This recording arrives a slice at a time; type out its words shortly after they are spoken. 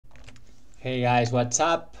Hey guys, what's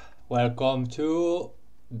up? Welcome to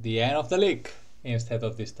the end of the league instead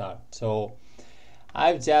of the start. So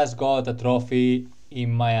I've just got a trophy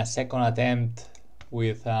in my second attempt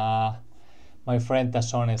with my friend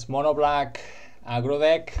Tassone's Mono-Black Aggro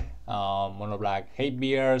deck. Mono-Black Hate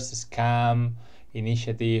Beers, Scam,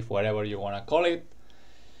 Initiative, whatever you want to call it.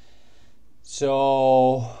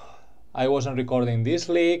 So I wasn't recording this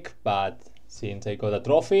league, but since I got a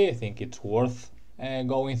trophy, I think it's worth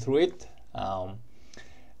going through it.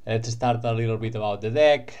 Let's start a little bit about the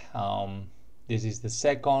deck. This is the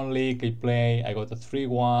second league I play. I got a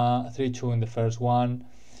 3-2 in the first one.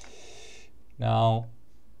 Now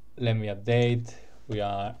let me update. We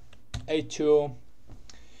are 8-2.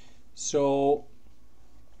 So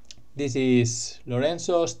this is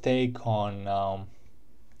Lorenzo's take on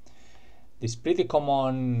this pretty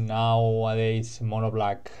common nowadays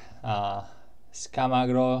Mono-Black Scam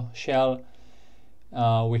Aggro shell.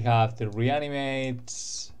 We have the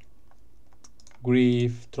Reanimates,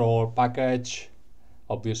 Grief, Troll package,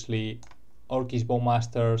 obviously Orcish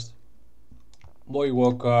Bowmasters,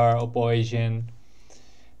 Voidwalker, Opposition.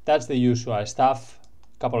 That's the usual stuff.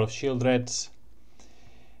 Couple of Sheoldreds.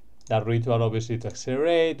 That ritual obviously to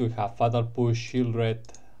accelerate. We have Fatal Push, Sheoldred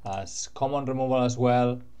as common removal as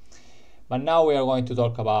well. But now we are going to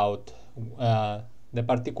talk about the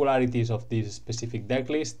particularities of this specific deck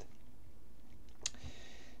list.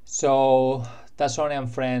 So Tassone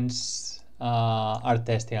and friends are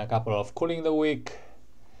testing a couple of Culling the Weak.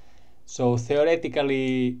 So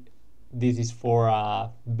theoretically this is for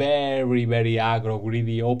very aggro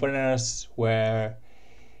greedy openers where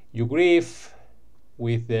you grief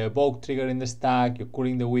with the Evoke trigger in the stack, you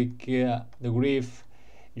Culling the Weak, the grief,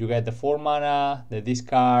 you get the 4 mana, the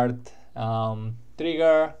discard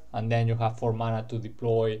trigger, and then you have 4 mana to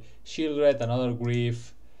deploy Sheoldred, another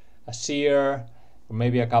grief, a Seer, or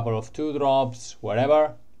maybe a couple of 2-drops,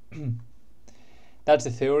 whatever. That's the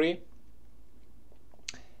theory.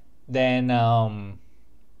 Then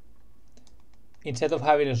instead of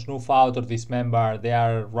having a Snuff Out or Dismember, they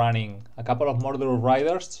are running a couple of Murderous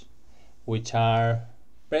Riders, which are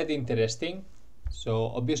pretty interesting.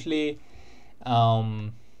 So obviously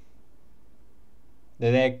the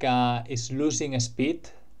deck is losing speed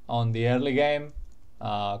on the early game,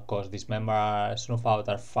 because Dismember, Snuff Out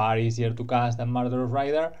are far easier to cast than Murderous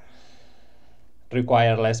Rider,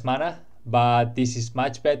 require less mana, but this is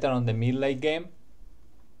much better on the mid-late game.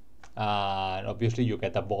 And obviously you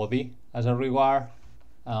get a body as a reward.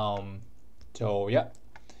 So yeah.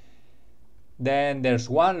 Then there's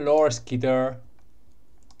one Lord Skitter,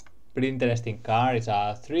 pretty interesting card. It's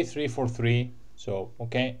a 3/3 for 3, so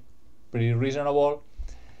okay, pretty reasonable.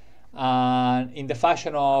 And in the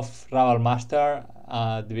fashion of Rabble Master,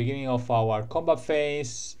 at the beginning of our combat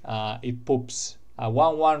phase, it poops a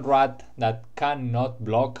 1/1 rat that cannot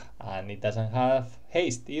block, and it doesn't have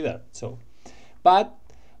haste either. So, but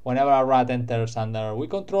whenever a rat enters under we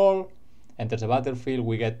control, enters the battlefield,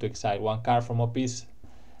 we get to exile 1 card from OP's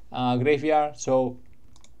graveyard. So,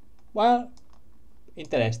 well,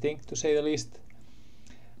 interesting to say the least.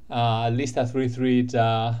 At least a 3/3 it's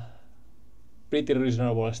pretty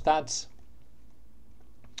reasonable stats.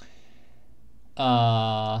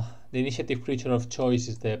 The initiative creature of choice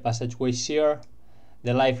is the Passageway Seer.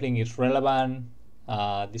 The lifelink is relevant.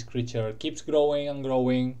 This creature keeps growing and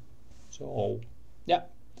growing. So yeah.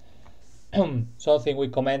 Something we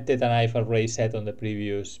commented and I've already said on the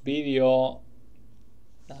previous video.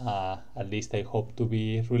 At least I hope to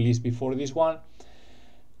be released before this one.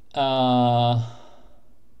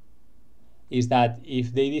 Is that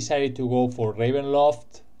if they decided to go for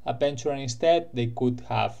Ravenloft Adventurer instead, they could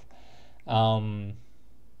have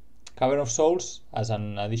Cavern of Souls as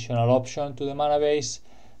an additional option to the mana base,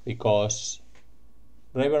 because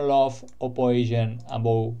Ravenloft, Opposition and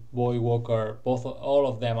Voidwalker, all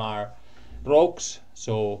of them are rogues,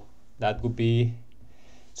 so that would be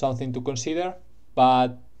something to consider.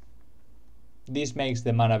 But this makes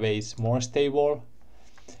the mana base more stable.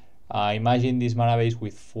 Imagine this mana base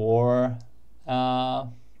with 4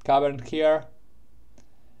 Cavern here.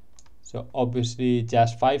 So obviously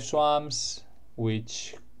just 5 swamps,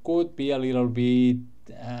 which could be a little bit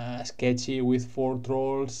sketchy with 4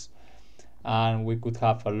 trolls, and we could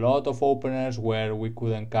have a lot of openers where we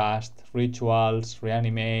couldn't cast rituals,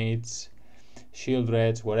 reanimates,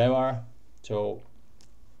 Sheoldreds, whatever. So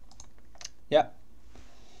yeah,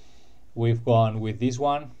 we've gone with this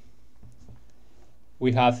one.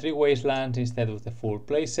 We have 3 Wastelands instead of the full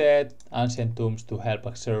playset, Ancient Tombs to help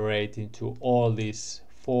accelerate into all these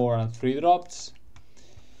 4 and 3 drops.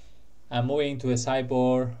 And moving to the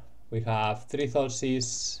sideboard, we have 3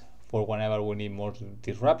 Thoughtseize for whenever we need more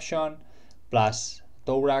disruption. plus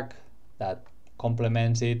Tourach that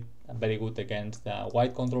complements it, very good against the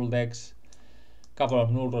white control decks. Couple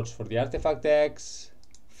of Null Rods for the artifact decks.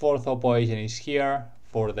 Fourth opposition is here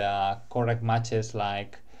for the correct matches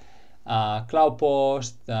like Cloud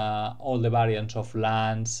Post, all the variants of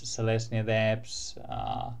lands, Celestia Depths,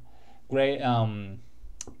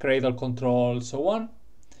 Cradle Control, so on.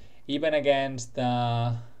 Even against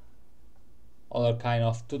other kind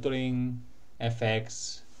of tutoring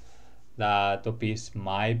effects that OPs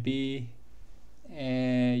might be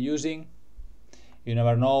using. You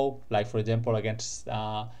never know, like for example against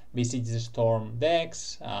Visage Storm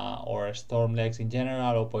decks or Storm decks in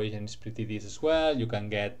general, opposition is pretty decent as well. You can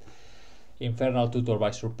get Infernal Tutor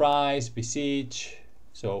by surprise, Visage,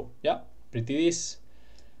 so yeah, pretty decent.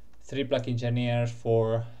 3 Black Engineers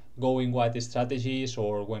for going white strategies,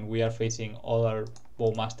 or when we are facing other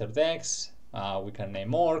Bowmaster decks, we can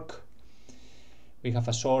name Orc. We have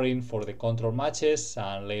a Sorin for the control matches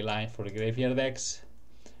and Leyline for the graveyard decks.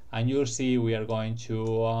 And you'll see we are going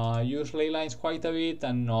to use Leylines quite a bit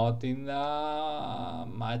and not in the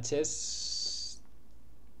matches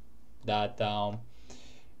that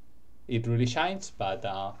it really shines, but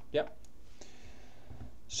yeah.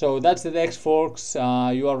 So that's the decks, folks.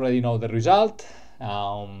 You already know the result.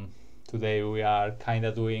 Today we are kind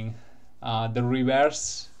of doing the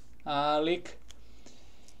reverse league.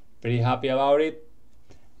 Pretty happy about it.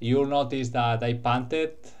 You'll notice that I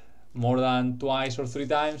punted more than twice or 3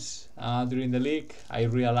 times during the league. I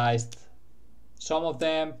realized some of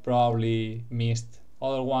them, probably missed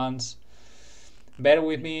other ones. Bear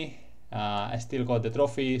with me. I still got the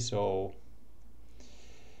trophy, so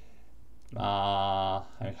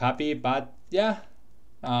I'm happy. But yeah,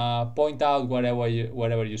 point out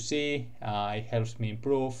whatever you see. It helps me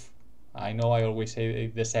improve. I know I always say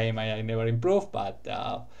the same. I never improve, but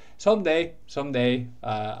someday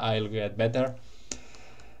I'll get better.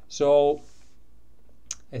 So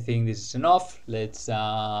I think this is enough. Let's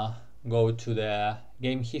go to the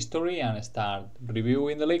game history and start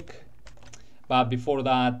reviewing the league. But before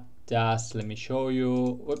that, just let me show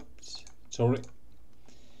you. Oops, sorry.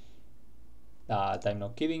 That I'm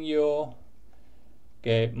not kidding you.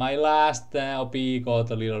 Okay, my last OP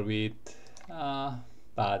got a little bit,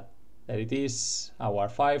 but there it is. Our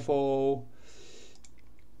 5-0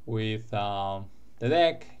 with the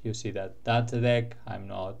deck. You see that that's the deck. I'm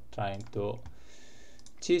not trying to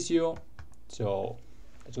cheese you, so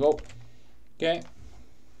let's go. Okay,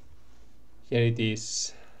 here it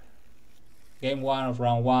is. Game 1 of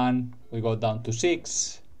round 1. We got down to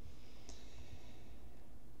 6.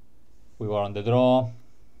 We were on the draw.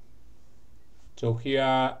 So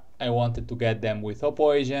here I wanted to get them with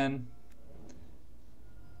opposition,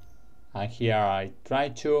 and here I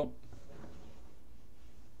tried to.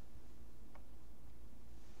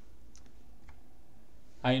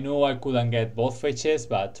 I knew I couldn't get both fetches,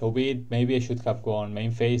 but so be it. Maybe I should have gone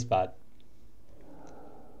main phase, but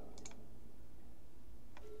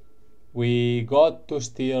we got to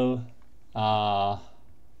steal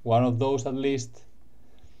one of those at least.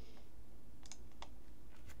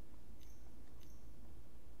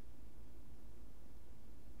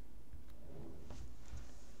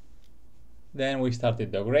 Then we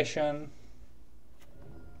started the aggression.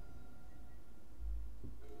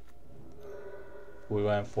 We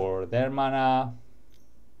went for their mana.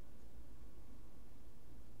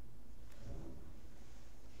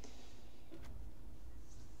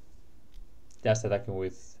 Just attacking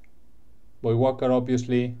with Voidwalker,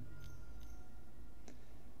 obviously.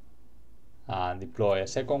 And deploy a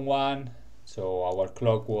second one. So our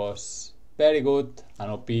clock was very good.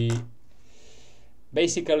 And OP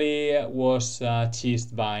basically was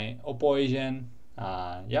cheesed by opposition.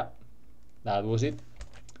 Yeah, that was it.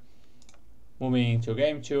 Moving into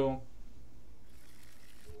game 2.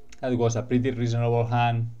 That was a pretty reasonable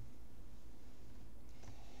hand.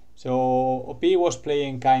 So OP was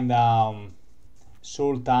playing kinda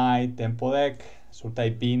Sultai tempo deck,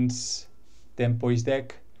 Sultai beans tempoish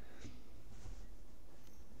deck.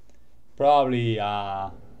 Probably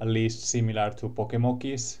at least similar to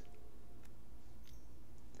Pokemoki's.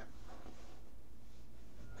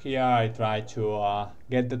 Here I try to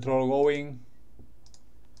get the troll going.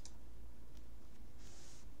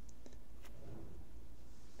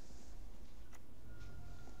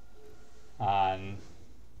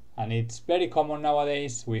 And it's very common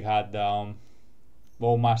nowadays. We had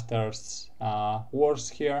Bowmasters wars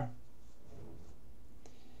here.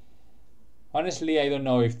 Honestly, I don't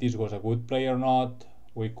know if this was a good play or not.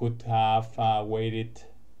 We could have waited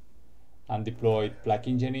and deployed Black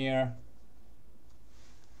Engineer,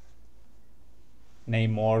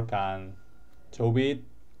 name Orc, and so be it.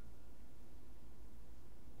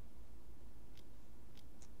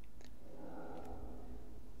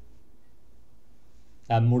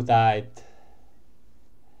 That Murderous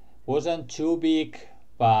wasn't too big,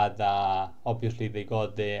 but obviously they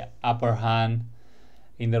got the upper hand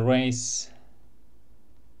in the race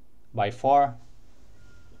by far.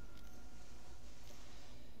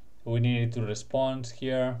 We needed to respond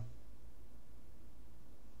here.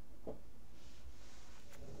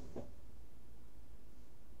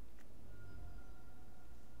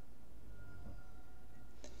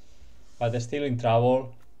 But they're still in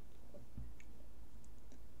trouble.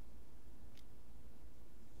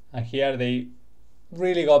 And here they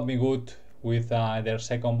really got me good with their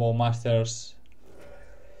second Bowmasters.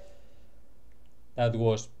 That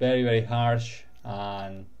was very, very harsh,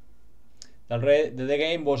 and the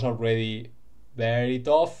game was already very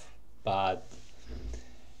tough, but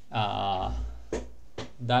that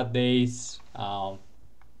days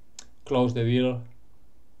closed the deal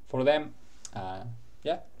for them.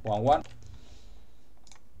 Yeah, 1-1.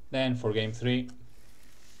 Then for game 3,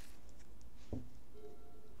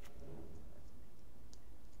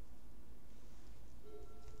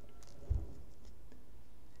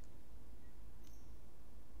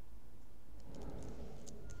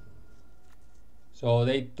 so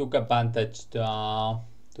they took advantage to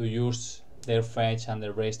use their fetch and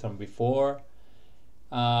their brainstorm before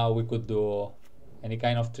we could do any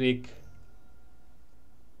kind of trick.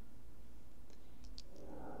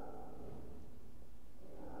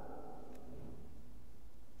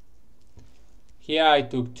 Here I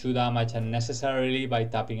took 2 damage unnecessarily by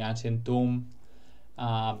tapping Ancient Tomb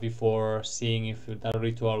before seeing if that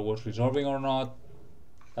ritual was resolving or not.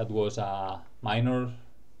 That was a minor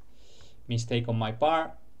mistake on my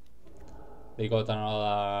part. They got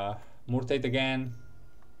another Murderous again,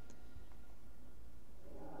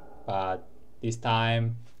 but this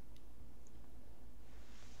time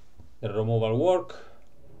the removal worked.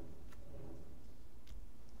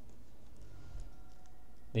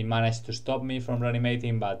 They managed to stop me from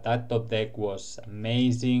reanimating, but that top deck was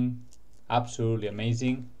amazing, absolutely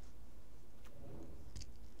amazing.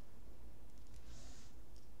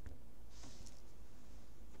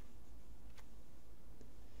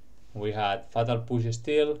 We had Fatal Push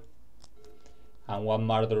still, and one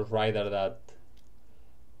Murderous Rider that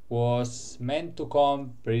was meant to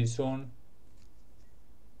come pretty soon.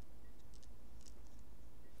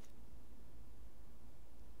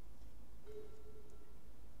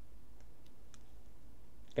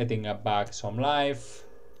 Getting back some life.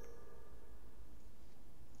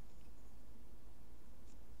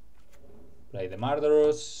 Play the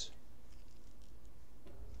Murderous.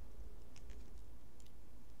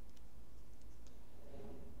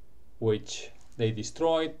 Which they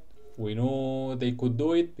destroyed. We knew they could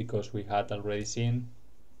do it because we had already seen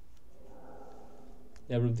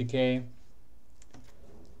the Abrupt Decay.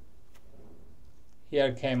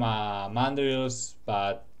 Here came a Mandrills,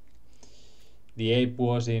 but the ape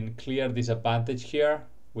was in clear disadvantage here.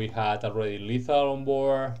 We had already lethal on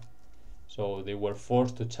board, so they were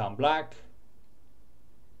forced to champ black.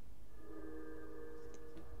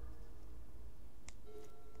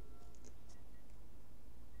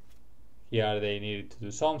 Here they needed to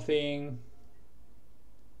do something.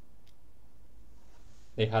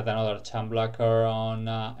 They had another champ blacker on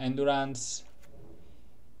Endurance,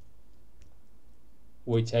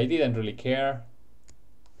 which I didn't really care.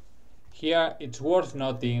 Here it's worth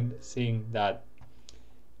noting seeing that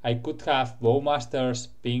I could have Bowmasters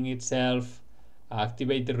ping itself,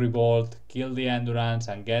 activate the Revolt, kill the Endurance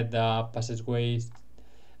and get the Passageway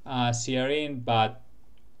Seer in, but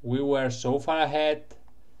we were so far ahead,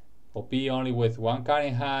 OP only with 1 card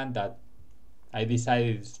in hand, that I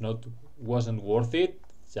decided wasn't worth it.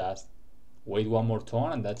 Just wait 1 more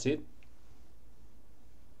turn and that's it.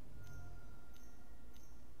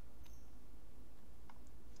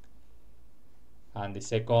 And the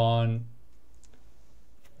second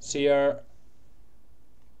Seer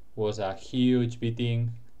was a huge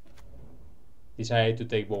beating. Decided to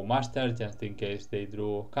take Bowmaster just in case they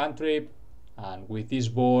drew cantrip, and with this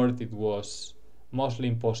board it was mostly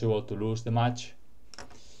impossible to lose the match.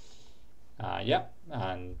 Yeah,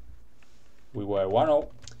 and we were 1-0.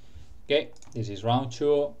 Okay, this is round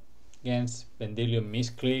 2 against Vendilion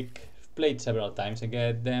Misclick. Played several times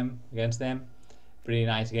against them. Pretty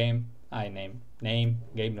nice game. I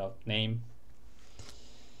game not name.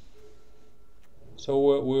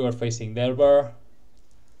 So we were facing Delver.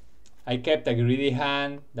 I kept a greedy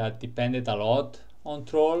hand that depended a lot on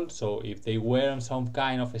Troll, so if they were on some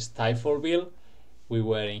kind of a stifle build, we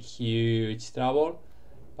were in huge trouble,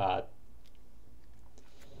 but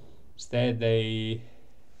instead they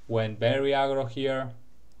went very aggro here.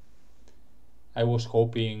 I was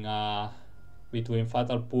hoping between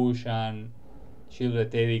Fatal Push and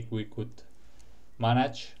Sheoldred Edict we could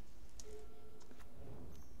manage.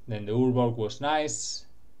 Then the Urborg was nice.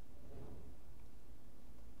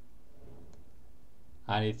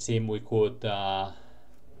 And it seemed we could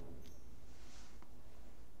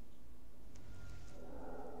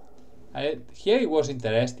here it was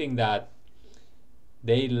interesting that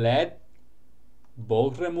they let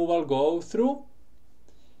both removal go through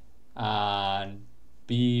and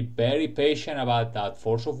be very patient about that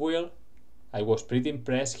force of will. I was pretty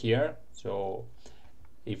impressed here. So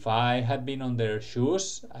if I had been on their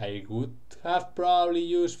shoes, I would have probably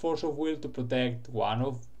used force of will to protect one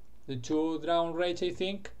of the two Dragon Rage, I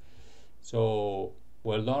think. So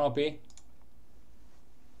well done, OP.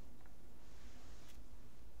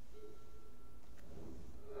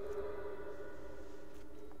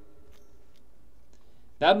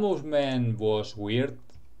 That movement was weird.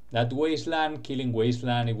 That Wasteland, killing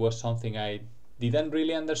Wasteland, it was something I didn't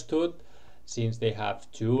really understood, since they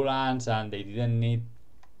have 2 lands and they didn't need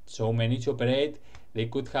so many to operate. They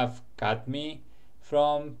could have cut me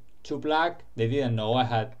from 2 black. They didn't know I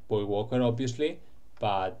had Voidwalker, obviously,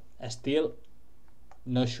 but still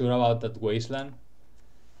not sure about that Wasteland.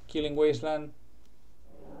 Killing Wasteland.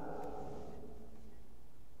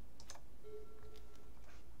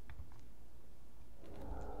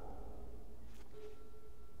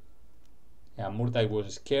 Yeah, Murtai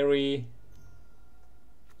was scary,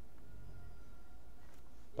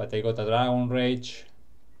 but I got a Dragon Rage,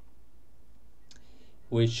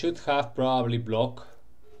 which should have probably block,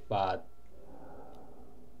 but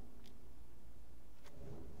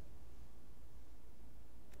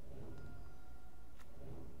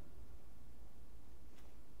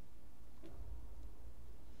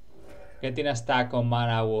getting a stack on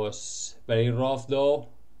mana was very rough though,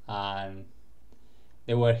 and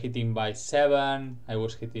they were hitting by 7, I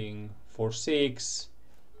was hitting for 6,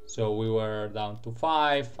 so we were down to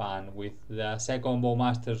 5, and with the second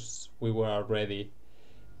Bowmasters we were already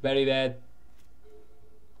very dead,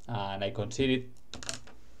 and I conceded. I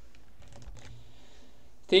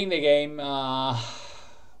think the game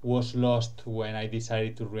was lost when I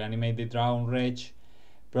decided to reanimate the Dragon Rage.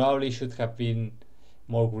 Probably should have been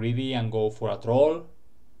more greedy and go for a troll.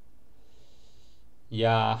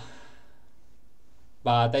 Yeah,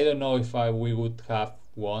 but I don't know if we would have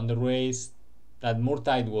won the race. That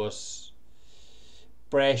Murtide was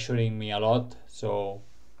pressuring me a lot, so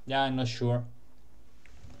yeah, I'm not sure.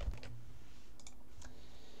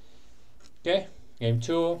 Okay, game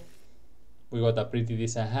 2. We got a pretty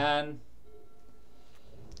decent hand.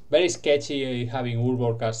 Very sketchy having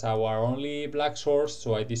Urborg as our only black source,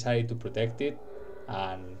 so I decided to protect it,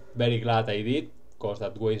 and very glad I did, because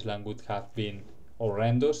that Wasteland would have been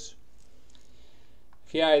horrendous.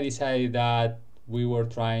 Here I decided that we were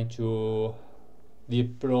trying to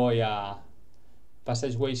deploy a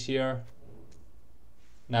Passageway Seer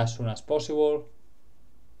as soon as possible.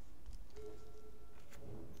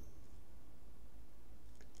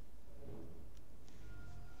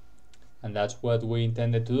 And that's what we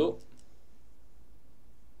intended to do.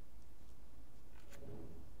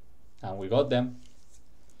 And we got them.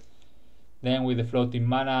 Then with the floating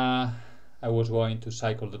mana, I was going to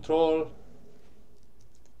cycle the troll.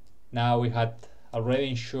 Now we had already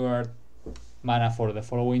ensured mana for the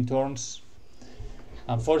following turns.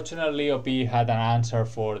 Unfortunately, OP had an answer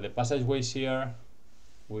for the Passageway Seer,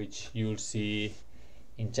 which you'll see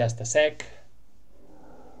in just a sec.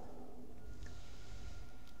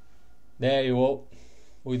 There you go,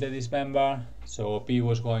 with the Dismember. So OP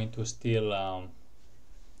was going to steal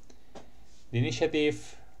the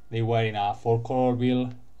initiative. They were in a 4-color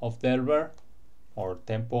build of Delver or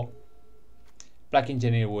Tempo. Black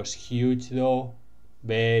Engineer was huge though,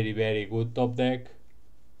 very good top deck.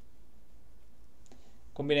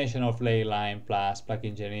 Combination of Leyline plus Black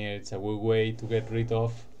Engineer, it's a good way to get rid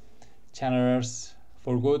of channelers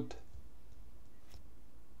for good.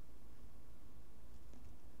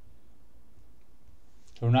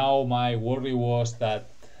 So now my worry was that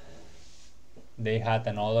they had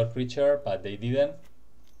another creature, but they didn't.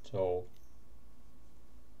 So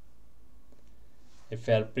I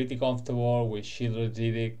felt pretty comfortable with Sheoldred's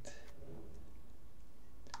Edict,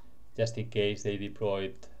 just in case they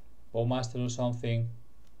deployed Bowmaster or something.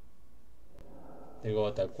 They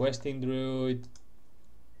got a Questing Druid.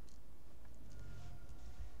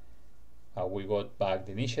 We got back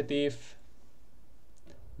the initiative.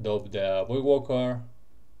 Dubbed the Voidwalker.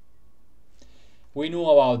 We knew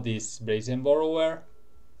about this Brazen Borrower,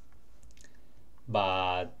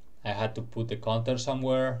 but I had to put the counter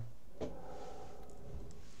somewhere.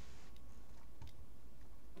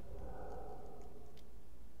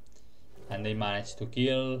 And they managed to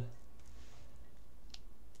kill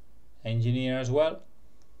engineer as well.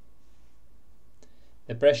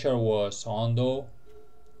 The pressure was on though.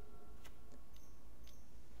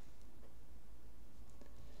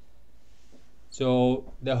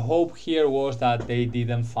 So the hope here was that they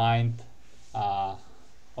didn't find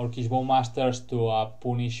Orcish Bowmasters to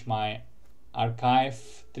punish my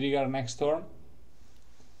archive trigger next turn,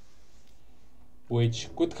 which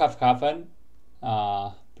could have happened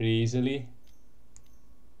pretty easily.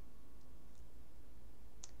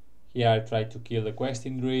 Here I tried to kill the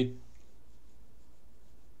questing druid.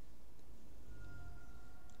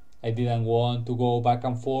 I didn't want to go back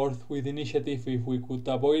and forth with initiative if we could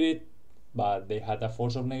avoid it, but they had a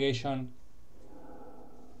force of negation.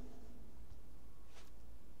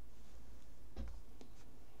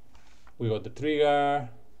 We got the trigger.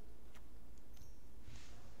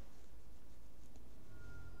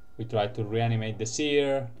 We tried to reanimate the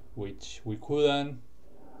Seer, which we couldn't.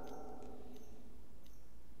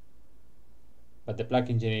 But the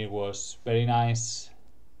Black Engineer was very nice.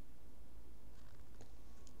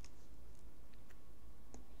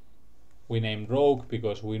 We named Rogue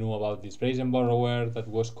because we knew about this Brazen Borrower that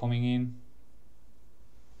was coming in.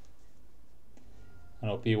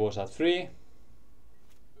 And OP was at 3.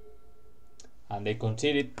 And they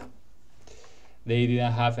conceded. They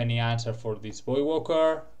didn't have any answer for this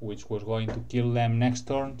Voidwalker, which was going to kill them next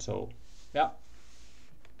turn, so yeah.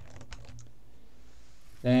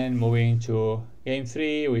 Then moving to game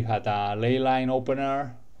 3, we had a Leyline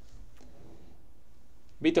opener.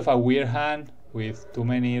 Bit of a weird hand with too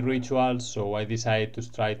many rituals, so I decided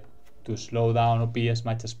to try to slow down OP as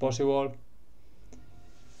much as possible.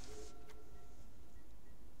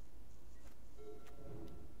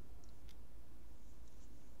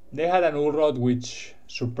 They had a Null Rod which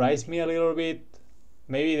surprised me a little bit.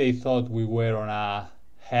 Maybe they thought we were on a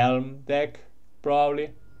Helm deck,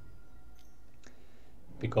 probably.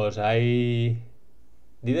 Because I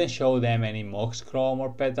didn't show them any Mox Chrome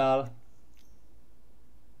or Petal.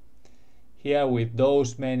 Here with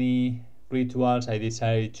those many rituals I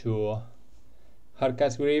decided to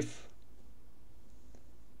Hardcast Grief.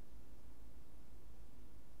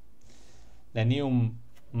 The new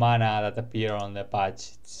mana that appear on the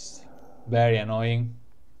patch, it's very annoying,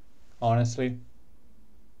 honestly.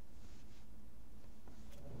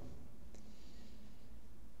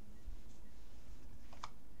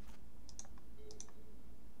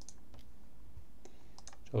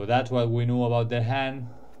 So that's what we knew about their hand.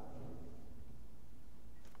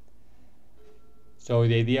 So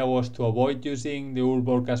the idea was to avoid using the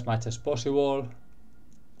Urborg as much as possible,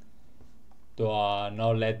 to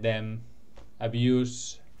not let them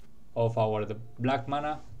abuse of our black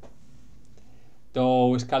mana,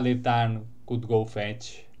 though Skeleton could go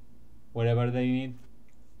fetch wherever they need.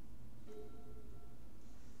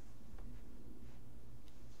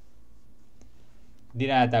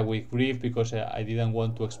 Didn't attack with Grief because I didn't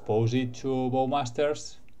want to expose it to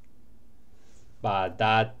Bowmasters, but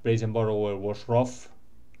that Brazen Borrower was rough.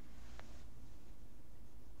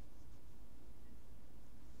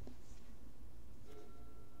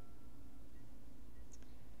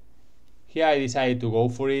 Here I decided to go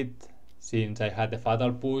for it, since I had the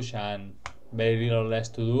Fatal Push and very little less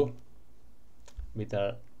to do. With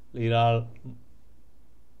a little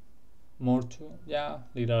more to,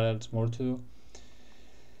 little else more to do.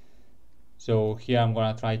 So here I'm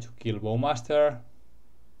gonna try to kill Bowmaster,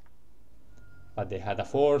 but they had a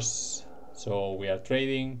force, so we are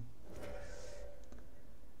trading.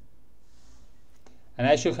 And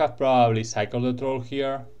I should have probably cycled the troll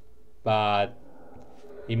here, but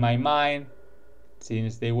in my mind,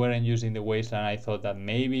 since they weren't using the Wasteland, I thought that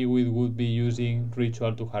maybe we would be using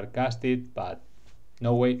Ritual to hardcast it, but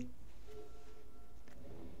no way.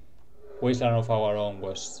 Wasteland of our own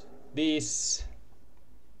was this.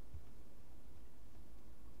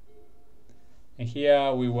 And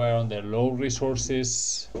here we were on the low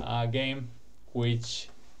resources game, which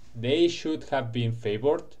they should have been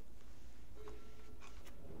favored.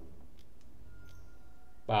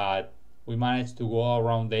 But we managed to go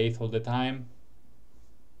around 8th all the time.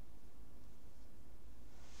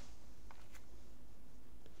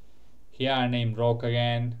 Here I named Rock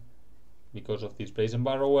again because of this Brazen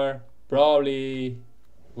Borrower. Probably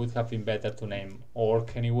would have been better to name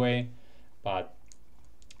Orc anyway, but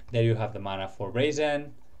there you have the mana for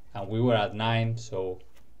Brazen, and we were at 9, so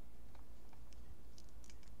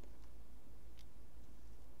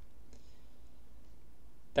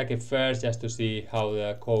attack it first just to see how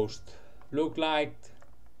the coast looked like,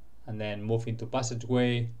 and then move into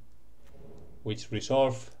Passageway, which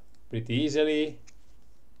resolve pretty easily.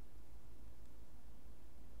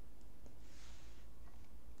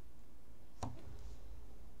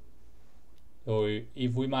 So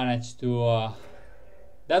if we manage to...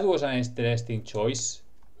 that was an interesting choice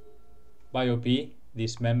by OP,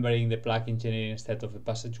 dismembering the Plague Engineer instead of the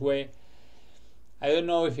Passageway. I don't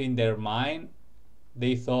know if in their mind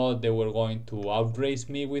they thought they were going to outrace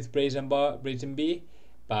me with Brazen Bee,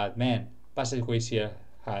 but man, Passageway Seer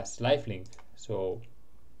has lifelink, so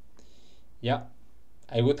yeah,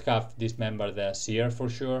 I would have dismembered the Seer for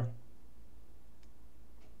sure.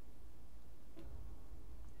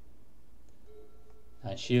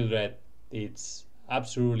 And Sheoldred, it's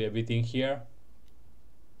absolutely a beating here.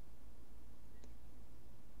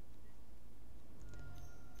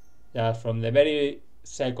 Yeah, from the very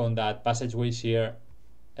second that Passageway Seer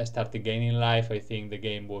started gaining life, I think the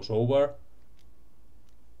game was over.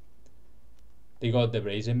 They got the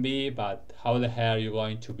Brazen Bee, but how the hell are you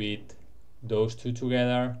going to beat those two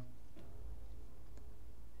together?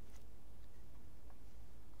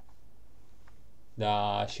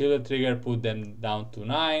 The Sheoldred trigger put them down to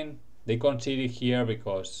 9. They conceded here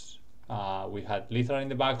because we had Lethal in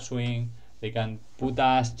the backswing. They can put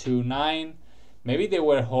us to 9. Maybe they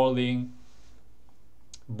were holding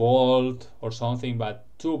Bolt or something, but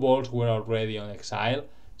 2 bolts were already on exile.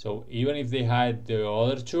 So even if they had the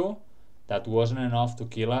other 2, that wasn't enough to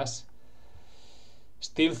kill us.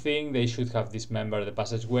 Still think they should have dismembered the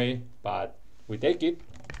Passageway, but we take it.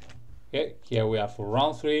 Okay, here we are for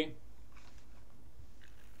round 3.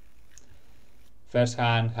 First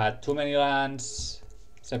hand had too many lands.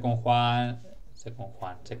 Second hand.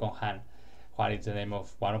 Juan is the name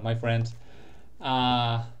of one of my friends.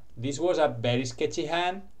 This was a very sketchy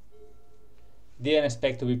hand. Didn't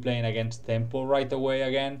expect to be playing against Tempo right away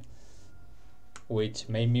again, which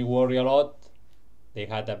made me worry a lot. They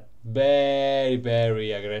had a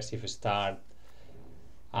very aggressive start,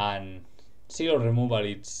 and zero removal,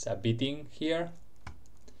 it's a beating here,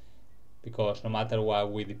 because no matter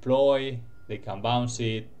what we deploy, they can bounce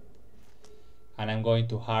it, and I'm going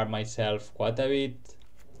to harm myself quite a bit.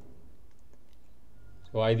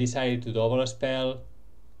 So I decided to double a spell,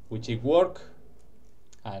 which it worked,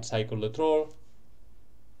 and cycle the troll.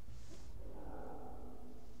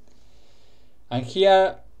 And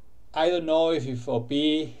here, I don't know if OP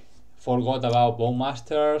forgot about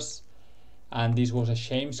Bowmasters and this was a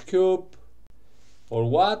shame scoop or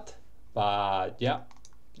what, but yeah.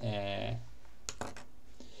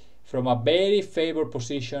 From a very favored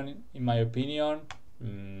position, in my opinion,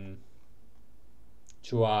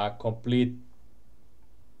 to a complete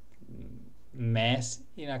mess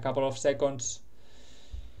in a couple of seconds.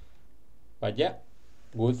 But yeah,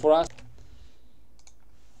 good for us.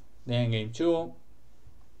 Then game 2.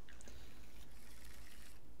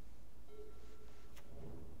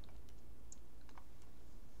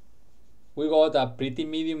 We got a pretty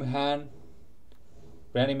medium hand.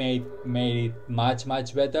 Reanimate made it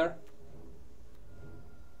much better.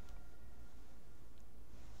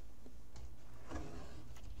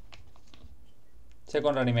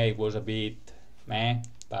 Second Reanimate was a bit meh,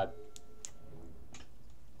 but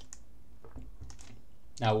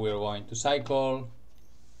now we're going to cycle.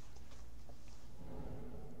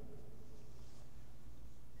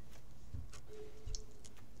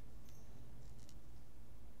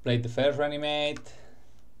 Played the first Reanimate.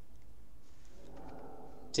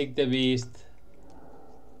 Checked the beast.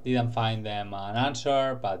 Didn't find them an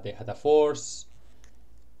answer, but they had a force.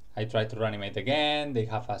 I tried to Reanimate again. They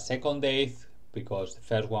have a second Eighth because the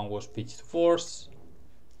first one was pitched to force.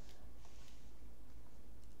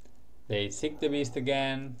 They seek the beast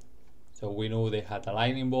again, so we knew they had a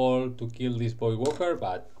lightning ball to kill this Voidwalker,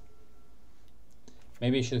 but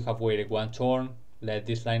maybe I should have waited one turn, let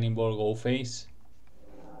this lightning ball go face.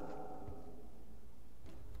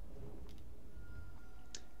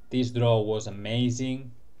 This draw was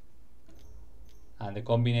amazing, and the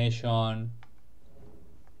combination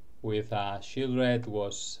with Sheoldred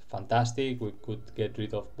was fantastic. We could get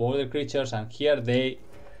rid of border creatures, and here they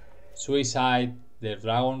suicide their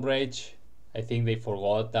Dragon Rage. I think they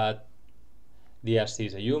forgot that DRC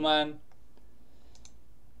is a human.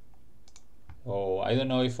 So I don't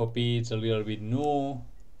know if OP is a little bit new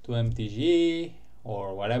to MTG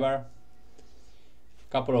or whatever.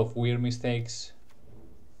 Couple of weird mistakes.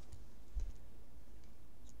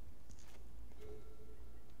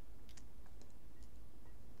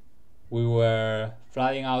 We were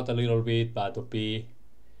flooding out a little bit, but OP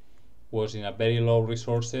was in a very low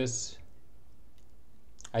resources.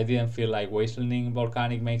 I didn't feel like Wastelanding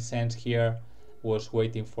Volcanic makes sense here. Was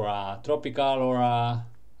waiting for a Tropical or a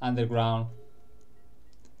Underground.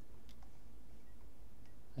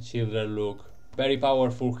 And Sheoldred look very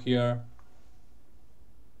powerful here.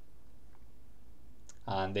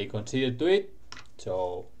 And they conceded to it.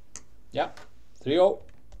 So, yeah, 3-0.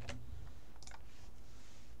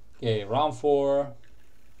 Okay, round 4.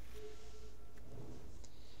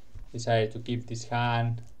 Decided to keep this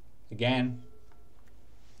hand again,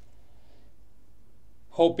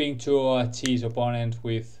 hoping to cheese opponent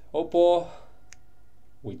with Oppo.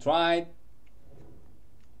 We tried.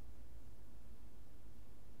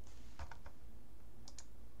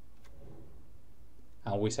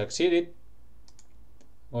 And we succeeded.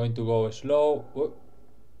 Going to go slow. Oh.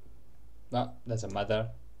 No, doesn't matter.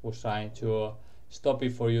 Was trying to stop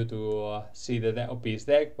it for you to see the OP's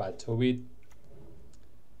deck, but so be it.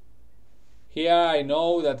 Here I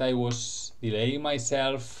know that I was delaying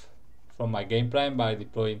myself from my game plan by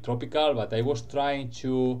deploying Tropical, but I was trying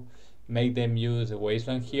to make them use the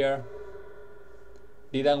Wasteland here.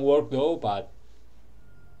 Didn't work though, but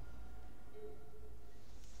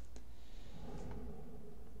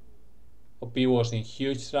OP was in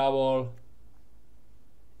huge trouble.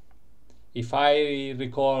 If I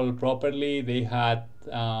recall properly, they had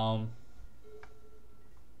a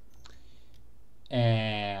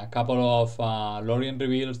couple of Lorien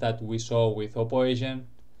reveals that we saw with Oppo Asian.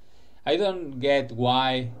 I don't get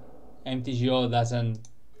why MTGO doesn't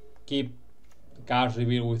keep cards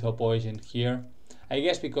reveal with Oppo Asian here. I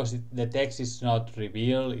guess because the text is not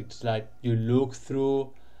revealed, it's like you look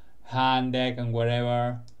through hand, deck and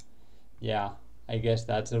wherever. Yeah, I guess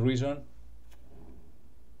that's the reason.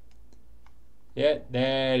 Yeah,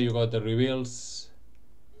 there you got the reveals,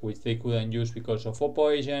 which they couldn't use because of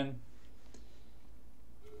Oppo Asian.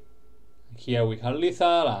 Here we have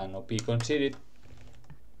lethal and OP conceded.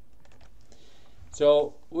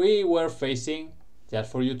 So we were facing, just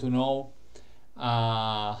for you to know,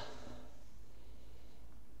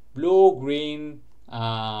 blue-green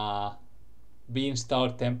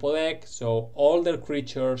Beanstalk Tempo deck. So all their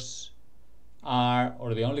creatures are,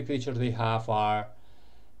 or the only creatures they have are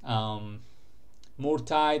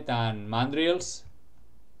Murtide and Mandrills.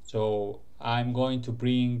 So I'm going to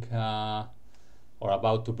bring, or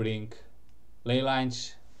about to bring,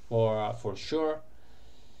 Leylines for sure.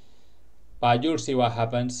 But you'll see what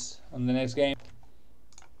happens on the next game.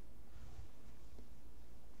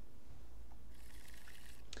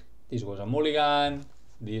 This was a mulligan.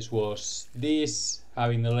 This was this,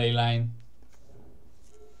 having the Leyline.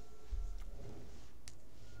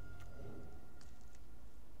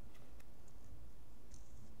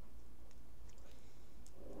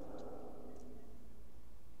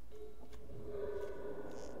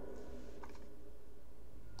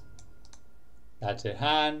 That's a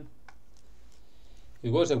hand. It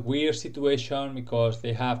was a weird situation because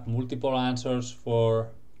they have multiple answers for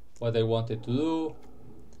what they wanted to do.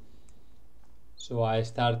 So I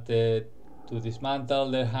started to dismantle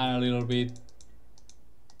their hand a little bit.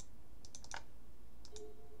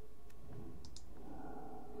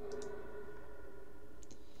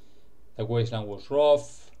 The Wasteland was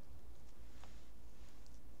rough.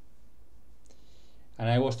 And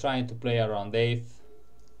I was trying to play around 8th.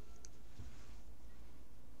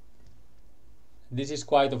 This is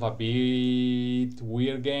quite of a bit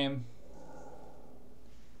weird game.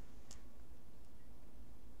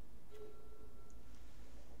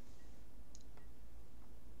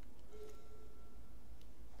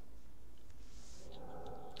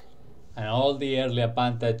 And all the early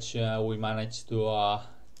advantage we managed to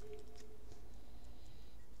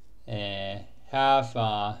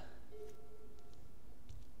have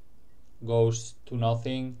goes to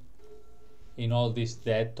nothing in all these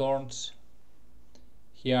dead turns.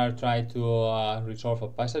 Here I try to resolve a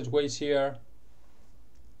Passageway Seer,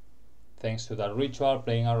 thanks to that ritual,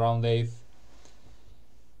 playing around 8th,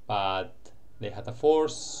 but they had a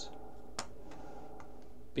force,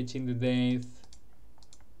 pitching the 8th.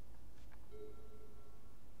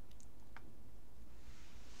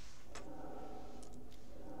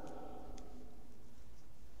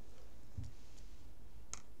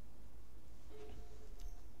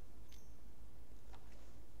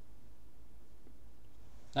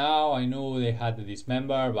 Now I knew they had the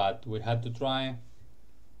dismember, but we had to try.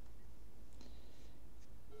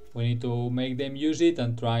 We need to make them use it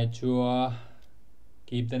and try to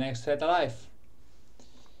keep the next threat alive.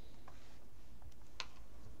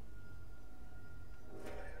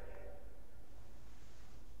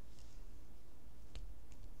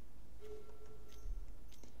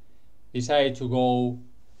 Decided to go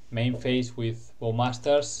main phase with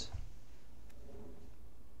Bowmasters,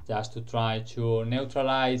 just to try to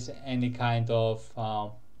neutralize any kind of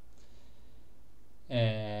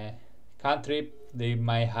cantrip they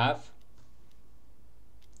might have.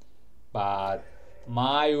 But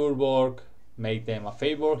my Urborg made them a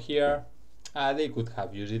favor here. They could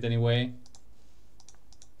have used it anyway.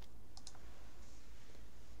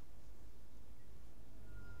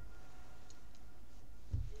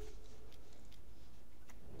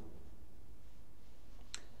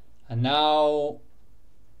 And now,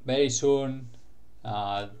 very soon,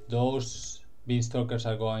 those Beanstalkers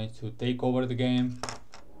are going to take over the game.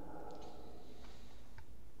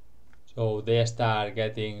 So they start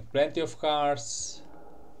getting plenty of cards.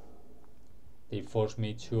 They force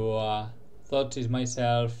me to Thoughtseize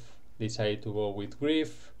myself. Decided to go with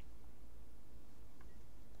Grief.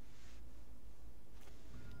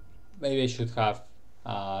 Maybe I should have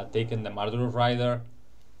taken the Murderous Rider.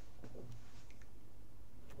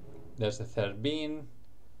 There's the third bean.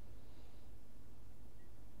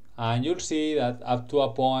 And you'll see that up to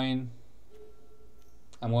a point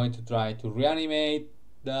I'm going to try to reanimate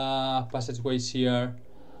the Passageway Seer.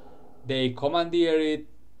 They commandeer it,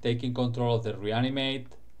 taking control of the Reanimate.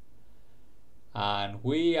 And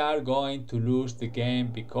we are going to lose the game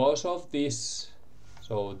because of this.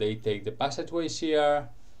 So they take the Passageway Seer.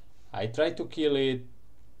 I try to kill it.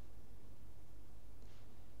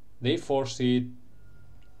 They force it.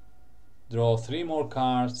 Draw 3 more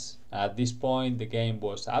cards. At this point the game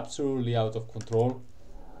was absolutely out of control.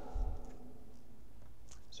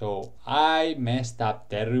 So I messed up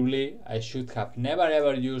terribly. I should have never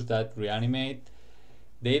ever used that Reanimate.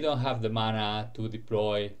 They don't have the mana to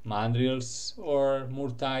deploy Mandrills or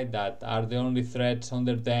Murktide that are the only threats on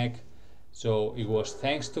their deck. So it was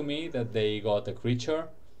thanks to me that they got a creature.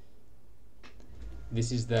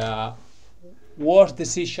 This is the worst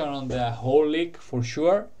decision on the whole league for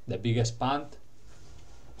sure. The biggest punt.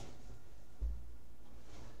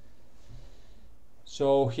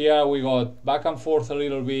 So here we got back and forth a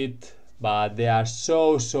little bit, but they are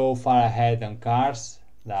so far ahead on cards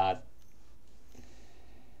that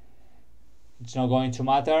it's not going to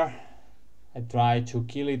matter. I tried to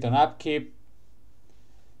kill it on upkeep,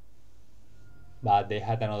 but they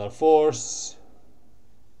had another force.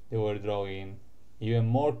 They were drawing even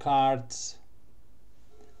more cards.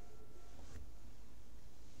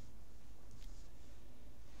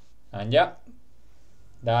 And yeah,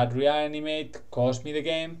 that Reanimate cost me the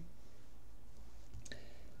game.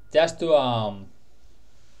 Just to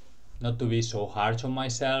not to be so harsh on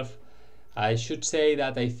myself, I should say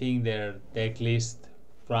that I think their decklist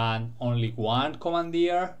ran only one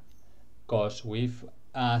commandeer, because we've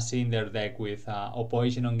seen their deck with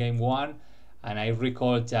opposition on game 1, and I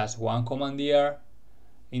recall just one commandeer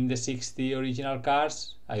in the 60 original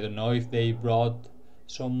cards. I don't know if they brought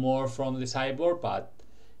some more from the sideboard, but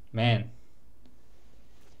man,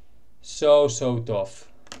 so tough.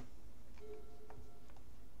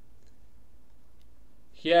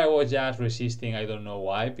 Here I was just resisting, I don't know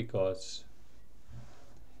why, because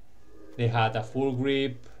they had a full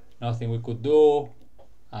grip, nothing we could do,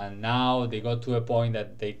 and now they got to a point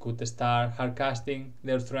that they could start hard casting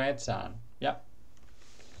their threats, and yeah.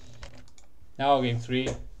 Now game 3,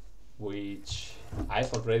 which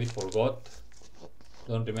I've already forgot,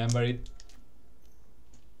 don't remember it.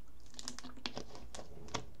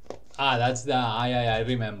 Ah, that's the, I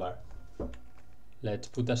remember. Let's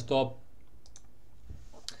put a stop.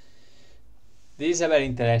 This is a very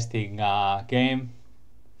interesting game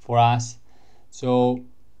for us. So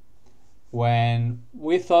when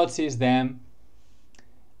we Thoughtseize them,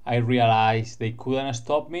 I realized they couldn't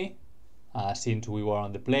stop me since we were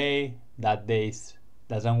on the play. That days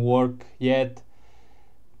doesn't work yet.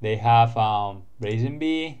 They have Brazen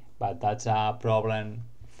Bee, but that's a problem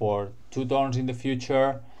for 2 turns in the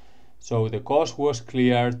future. So the cost was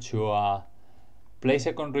clear to play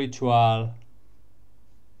second ritual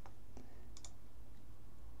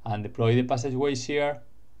and deploy the Passageway Seer.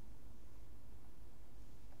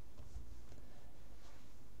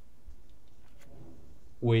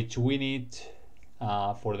 Which we need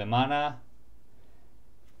for the mana.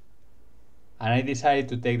 And I decided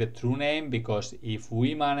to take the true name because if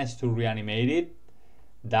we manage to reanimate it,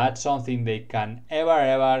 that's something they can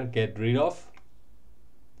ever get rid of.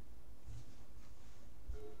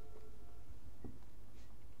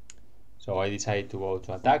 So I decided to go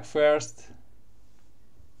to attack first.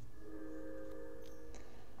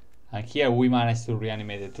 And here we managed to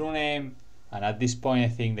reanimate the true name. And at this point I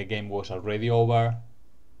think the game was already over.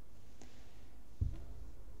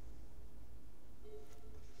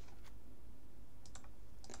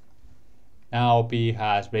 Now P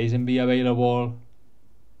has Brazen Bee available,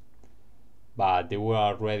 but they were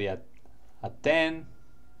already at 10.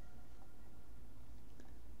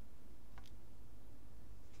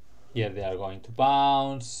 Here they are going to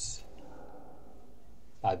bounce,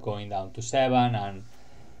 but going down to 7, and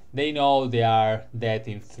they know they are dead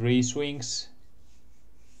in 3 swings.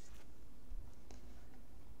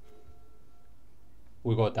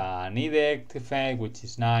 We got an Edict effect, which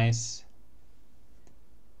is nice.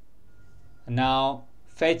 And now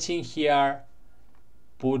fetching here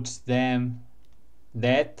puts them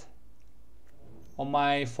dead on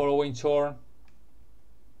my following turn.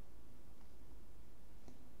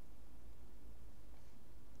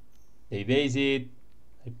 They daze it,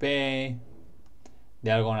 I pay,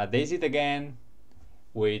 they are gonna daze it again,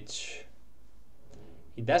 which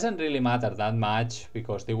it doesn't really matter that much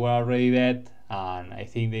because they were already dead and I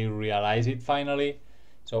think they realize it finally.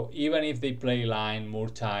 So even if they play line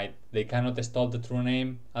Murtide, they cannot stop the true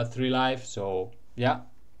name at 3 life, so yeah.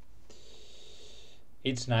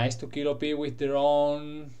 It's nice to kill OP with their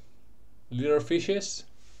own little fishes.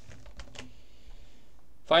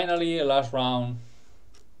 Finally, last round,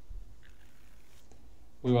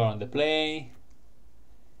 we were on the play.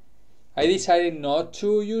 I decided not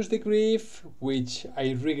to use the Grief, which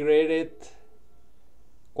I regretted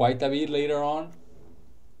quite a bit later on,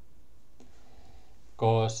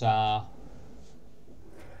 because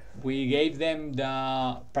we gave them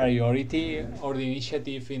the priority or the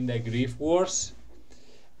initiative in the Grief Wars,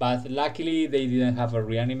 but luckily they didn't have a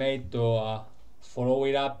Reanimate to follow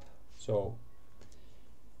it up, so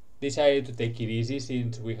decided to take it easy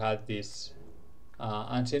since we had this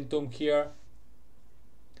Ancient Tomb here.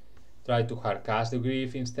 Try to hardcast the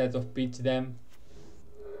Grief instead of pitch them.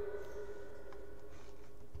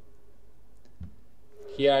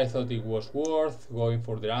 Here I thought it was worth going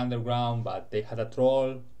for the underground, but they had a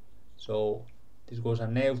troll, so this was a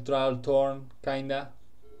neutral turn, kinda.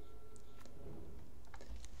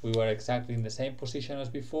 We were exactly in the same position as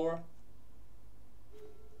before.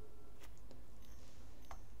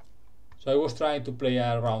 So I was trying to play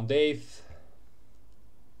around 8th.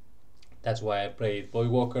 That's why I played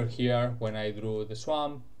Voidwalker here when I drew the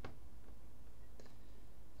swamp.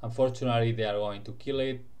 Unfortunately, they are going to kill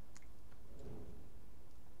it.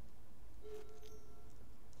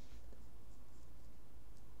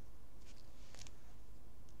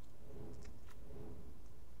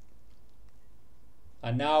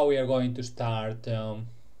 And now we are going to start to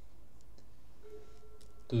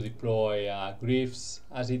deploy Griefs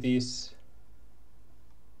as it is.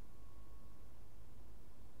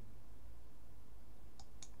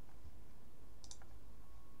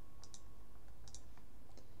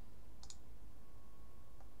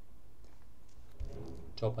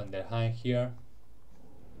 Open their hand here.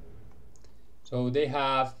 So they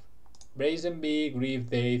have Brazen Bee, Grief,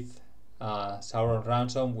 Death, Sauron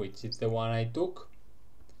Ransom, which is the one I took.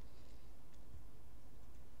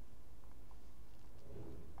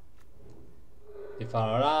 The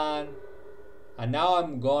final run, and now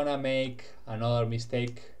I'm gonna make another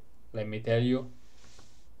mistake, let me tell you.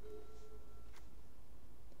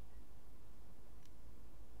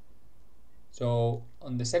 So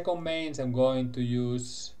on the second mains I'm going to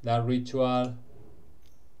use that ritual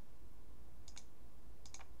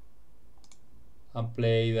and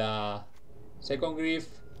play the second Grief.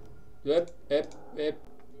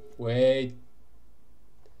 Wait.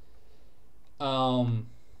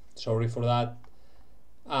 Sorry for that.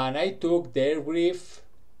 And I took their Grief,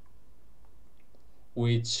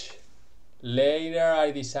 which later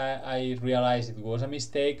I realized it was a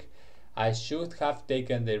mistake. I should have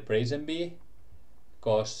taken their Brazen Bee,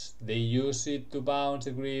 because they use it to bounce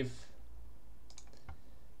the Grief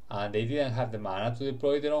and they didn't have the mana to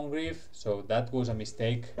deploy their own Grief, so that was a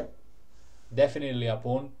mistake. Definitely a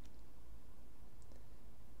punt.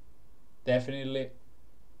 Definitely.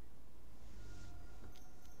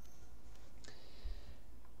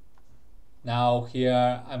 Now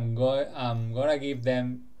here I'm gonna give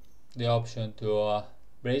them the option to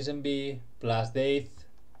Brazen Bee plus Death.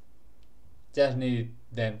 Just need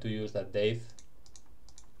them to use that Death.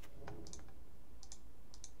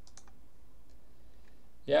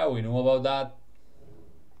 Yeah, we knew about that.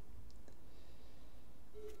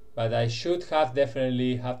 But I should have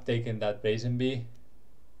definitely have taken that Brazen Bee.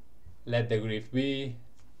 Let the Grief be.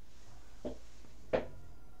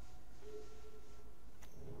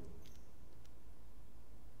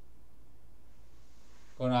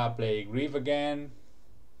 Gonna play Grief again.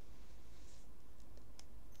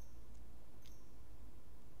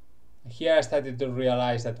 Here I started to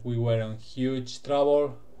realize that we were in huge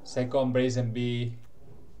trouble. Second Brazen Bee,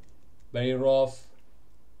 very rough.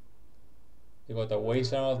 They got a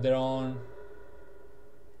Wasteland of their own.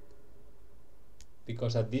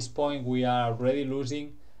 Because at this point we are already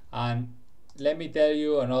losing. And let me tell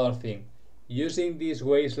you another thing. Using this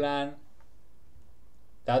Wasteland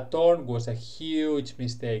that turn was a huge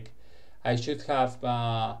mistake. I should have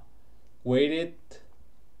waited,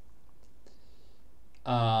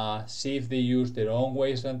 see if they use their own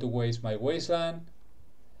Wasteland to waste my Wasteland,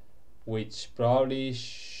 which probably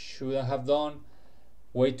shouldn't have done.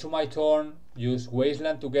 Wait to my turn, use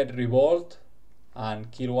Wasteland to get Revolt,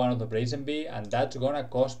 and kill one of the Brazen Bee, and that's gonna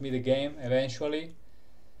cost me the game eventually.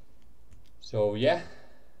 So yeah,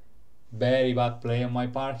 very bad play on my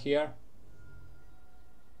part here,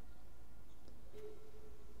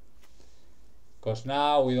 because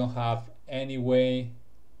now we don't have any way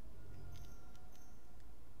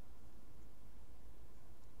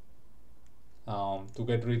to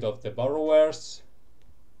get rid of the borrowers.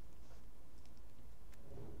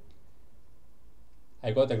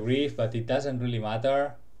 I got a grief, but it doesn't really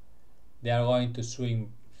matter. They are going to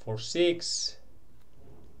swing for 6.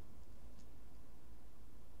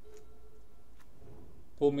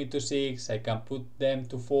 Put me to 6, I can put them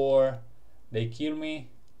to 4. They kill me.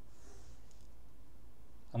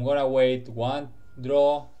 I'm gonna wait one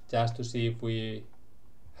draw just to see if we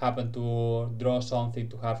happen to draw something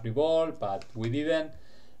to have revolt, but we didn't.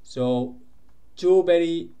 So 2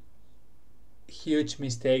 very huge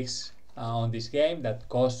mistakes on this game that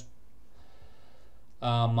caused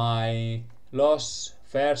my loss.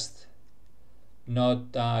 First,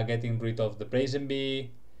 not getting rid of the Brazen Bee.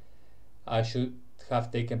 I should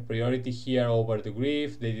have taken priority here over the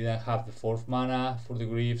grief. They didn't have the 4th mana for the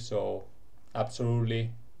grief, so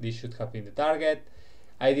absolutely this should have been the target.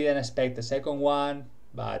 I didn't expect the second one,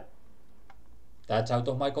 but that's out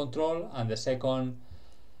of my control. And the second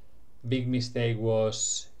big mistake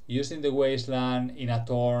was using the Wasteland in a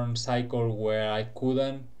turn cycle where I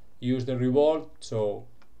couldn't use the revolt, so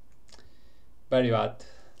very bad.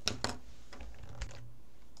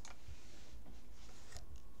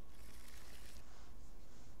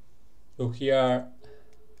 So here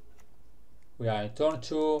we are in turn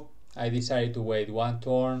 2. I decided to wait one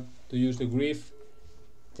turn to use the grief,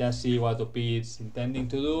 just see what OP is intending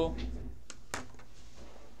to do.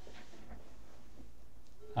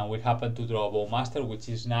 And we happen to draw a Bowmaster, which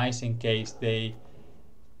is nice in case they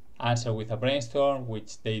answer with a Brainstorm,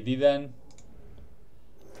 which they didn't.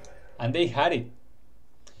 And they had it.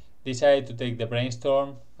 Decided to take the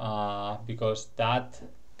Brainstorm because that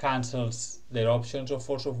cancels their options of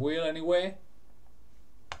Force of Will anyway.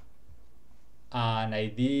 And I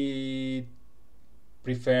did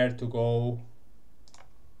prefer to go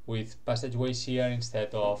with Passageway Seer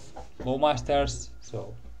instead of Bowmasters,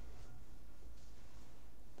 so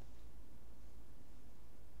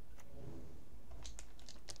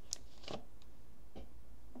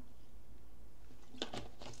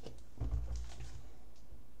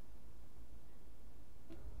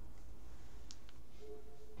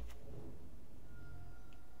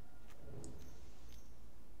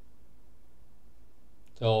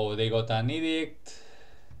they got an Edict.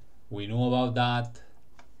 We knew about that.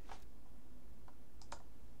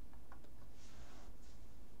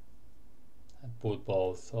 I put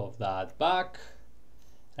both of that back.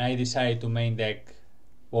 And I decided to main deck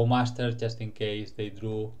Bowmaster just in case they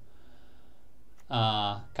drew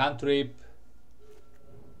Cantrip.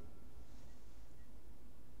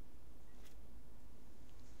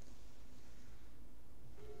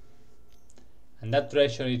 And that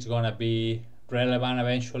treasure is gonna be relevant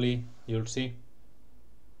eventually, you'll see.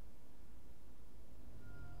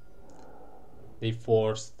 They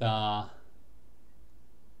forced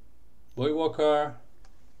Voidwalker,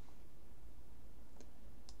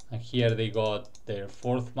 and here they got their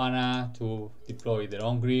 4th mana to deploy their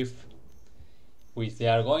own grief, which they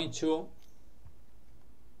are going to.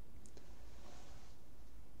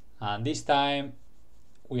 And this time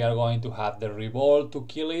we are going to have the revolt to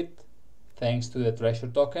kill it, thanks to the treasure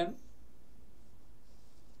token,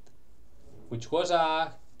 which was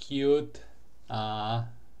a cute,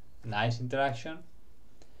 nice interaction.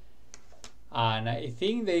 And I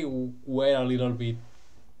think they were a little bit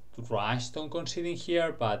rushed on conceding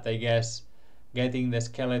here, but I guess getting the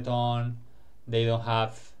skeleton, they don't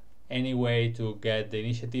have any way to get the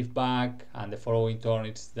initiative back, and the following turn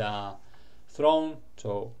it's the throne,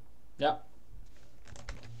 so yeah.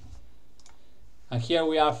 And here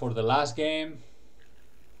we are for the last game.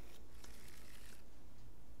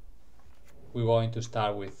 We're going to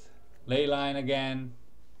start with Leyline again,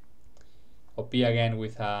 OP again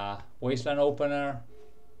with a Wasteland opener.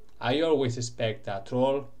 I always expect a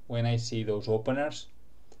Troll when I see those openers,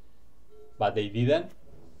 but they didn't.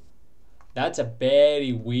 That's a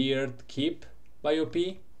very weird keep by OP,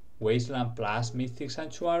 Wasteland plus Mythic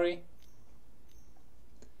Sanctuary.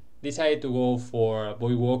 Decided to go for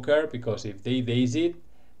Voidwalker because if they daze it,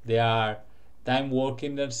 they are time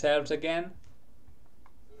walking themselves again.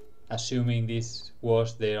 Assuming this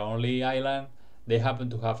was their only island, they happen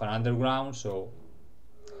to have an underground, so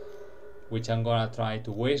which I'm gonna try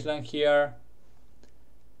to Wasteland here.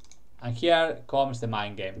 And here comes the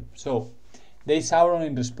mind game. So they Sauron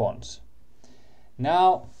in response.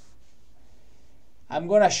 Now I'm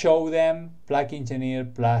gonna show them Black Engineer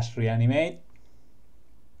plus Reanimate.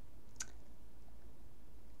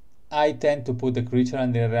 I tend to put the creature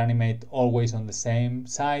and the Reanimate always on the same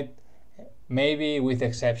side, maybe with the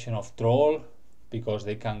exception of Troll, because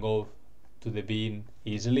they can go to the bin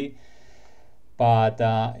easily. But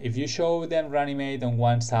if you show them Reanimate on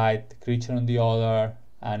one side, creature on the other,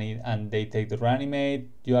 and they take the Reanimate,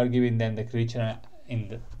 you are giving them the creature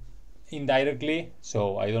indirectly,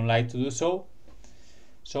 so I don't like to do so.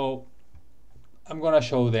 So I'm gonna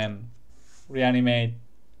show them Reanimate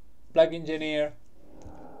Black Engineer,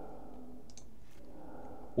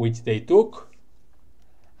 which they took,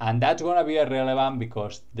 and that's gonna be irrelevant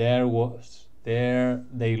because they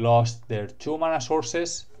lost their 2 mana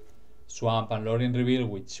sources, Swamp and Lorien Reveal,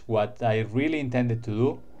 which what I really intended to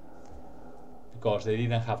do, because they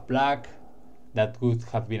didn't have black. That could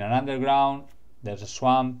have been an underground. There's a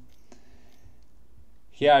Swamp.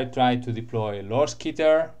 Here I tried to deploy Lord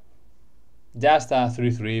Skitter, just a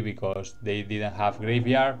 3/3 because they didn't have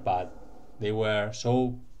graveyard, but they were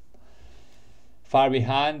so far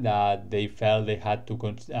behind that they felt they had to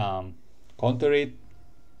counter it.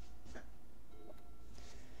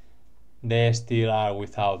 They still are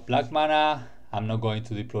without black mana. I'm not going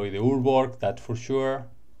to deploy the Urborg, that's for sure.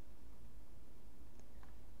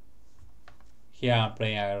 Here I'm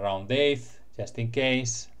playing around 8th, just in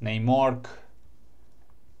case. Name Orc,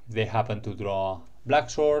 if they happen to draw black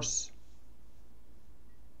source.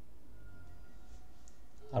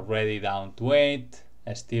 Already down to 8,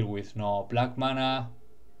 still with no black mana.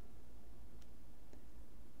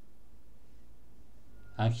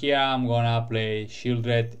 And here I'm gonna play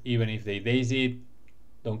Sheoldred even if they daze it,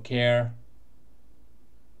 don't care.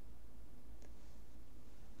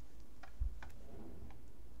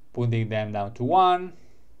 Putting them down to 1.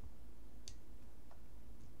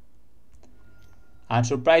 And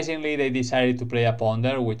surprisingly they decided to play a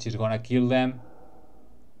Ponder, which is gonna kill them.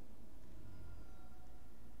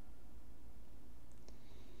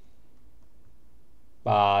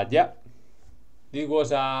 But yeah, this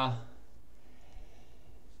was a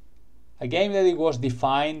game that it was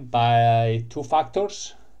defined by 2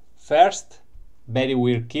 factors. First, very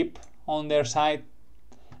weird keep on their side.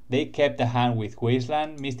 They kept the hand with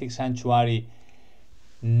Wasteland, Mystic Sanctuary,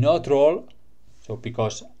 no Troll. So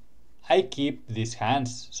because I keep these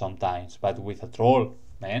hands sometimes, but with a Troll,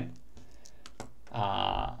 man.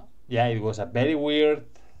 Yeah, it was a very weird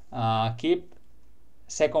keep.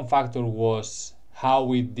 Second factor was how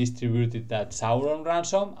we distributed that Sauron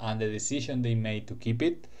ransom and the decision they made to keep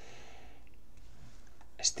it.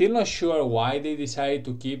 Still not sure why they decided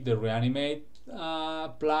to keep the Reanimate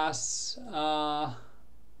plus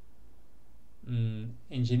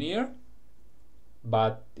Engineer,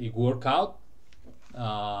 but it worked out.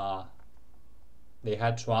 They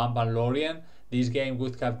had Swamp and Lorien. This game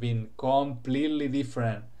would have been completely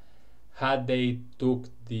different had they took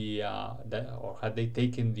or had they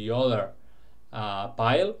taken the other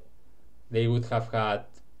pile. They would have had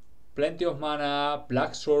plenty of mana,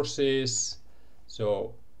 black sources,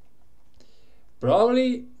 so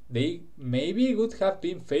probably they maybe would have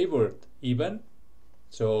been favored even.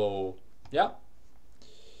 So yeah,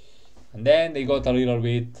 and then they got a little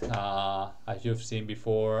bit, as you've seen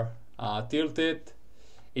before, tilted.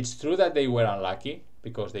 It's true that they were unlucky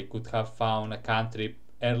because they could have found a cantrip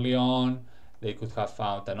early on, they could have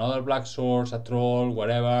found another black source, a troll,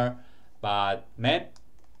 whatever, but man,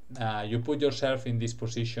 you put yourself in this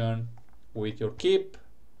position with your keep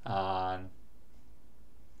and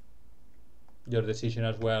your decision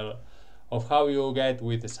as well of how you get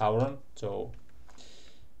with the Sauron. So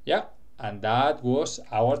yeah, and that was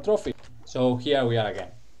our trophy. So here we are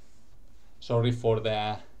again. Sorry for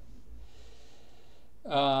the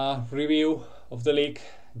review of the league,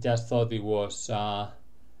 just thought it was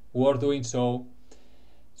worth doing so.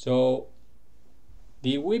 So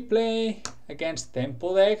did we play against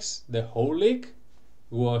Tempo decks the whole league?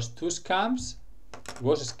 It was 2 scams. It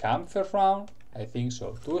was a scam first round, I think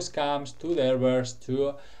so. 2 scams, 2 delvers,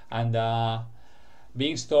 2 and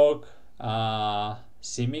Beanstalk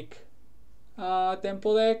Simic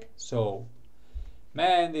Tempo deck. So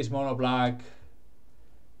man, this Mono-Black,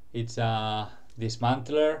 it's a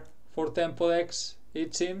dismantler for Tempo decks,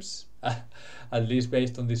 it seems, at least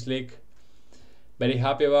based on this league. Very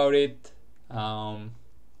happy about it. On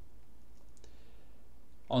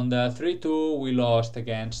the 3-2 we lost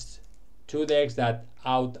against 2 decks that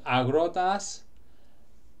out aggroed us,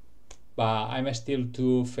 but I'm still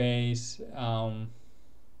to face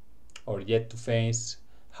or yet to face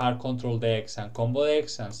hard control decks and combo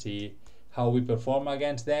decks and see how we perform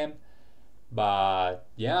against them. But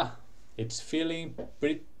yeah, it's feeling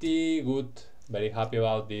pretty good Very happy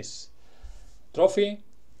about this trophy.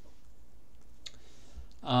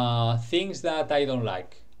 Things that I don't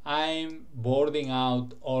like. I'm boarding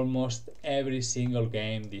out almost every single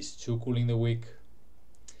game these two Culling the Weak.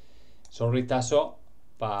 Sorry Tasso,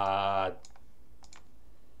 but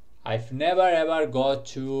I've never ever got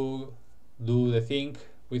to do the thing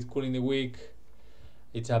with Culling the Weak.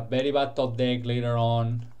 It's a very bad top deck later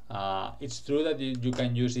on. It's true that you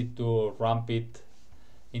can use it to ramp it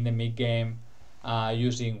in the mid game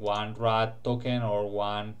using one rat token or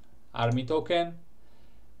one army token,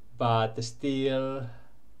 but still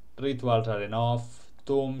rituals are enough,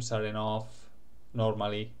 tombs are enough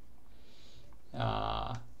normally.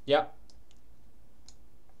 Yeah,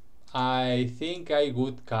 I think I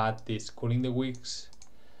would cut these Culling the Weaks.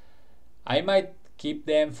 I might keep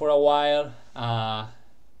them for a while,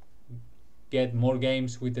 get more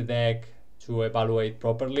games with the deck to evaluate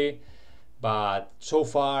properly, but so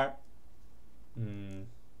far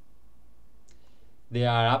they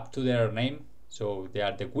are up to their name, so they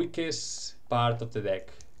are the weakest part of the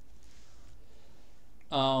deck.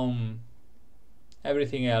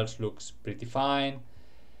 Everything else looks pretty fine.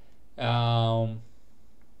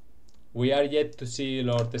 We are yet to see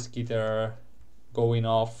Lord Skitter going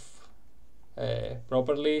off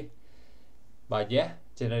properly, but yeah,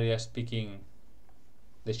 generally speaking,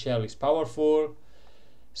 the shell is powerful.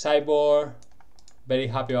 Cyborg, very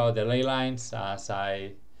happy about the Leylines, as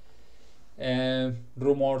I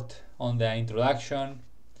rumored on the introduction.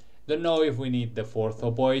 Don't know if we need the fourth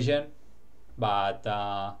Opoision, but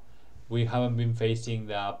we haven't been facing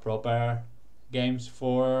the proper games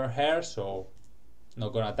for her, so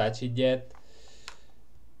not gonna touch it yet.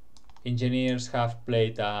 Engineers have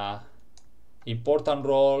played an important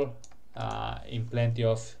role in plenty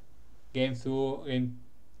of game 2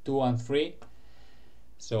 and 3,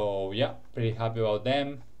 so yeah, pretty happy about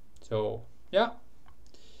them. So yeah,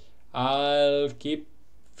 I'll keep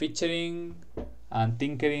featuring and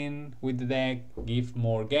tinkering with the deck, give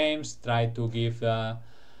more games, try to give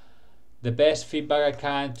the best feedback I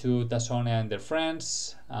can to Tassone and their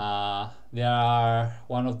friends. There are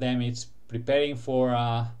one of them is preparing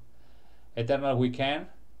for Eternal Weekend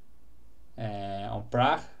on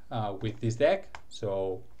Prague with this deck,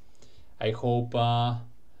 so I hope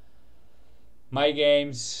my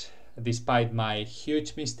games, despite my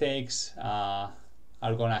huge mistakes,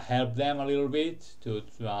 are gonna help them a little bit to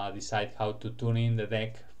decide how to tune in the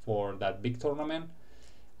deck for that big tournament.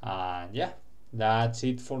 And yeah, that's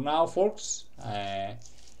it for now, folks.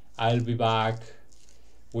 I'll be back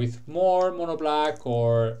with more Mono-Black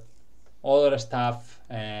or other stuff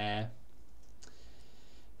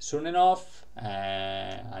soon enough.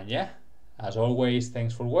 And yeah, as always,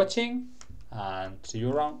 thanks for watching and see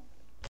you around.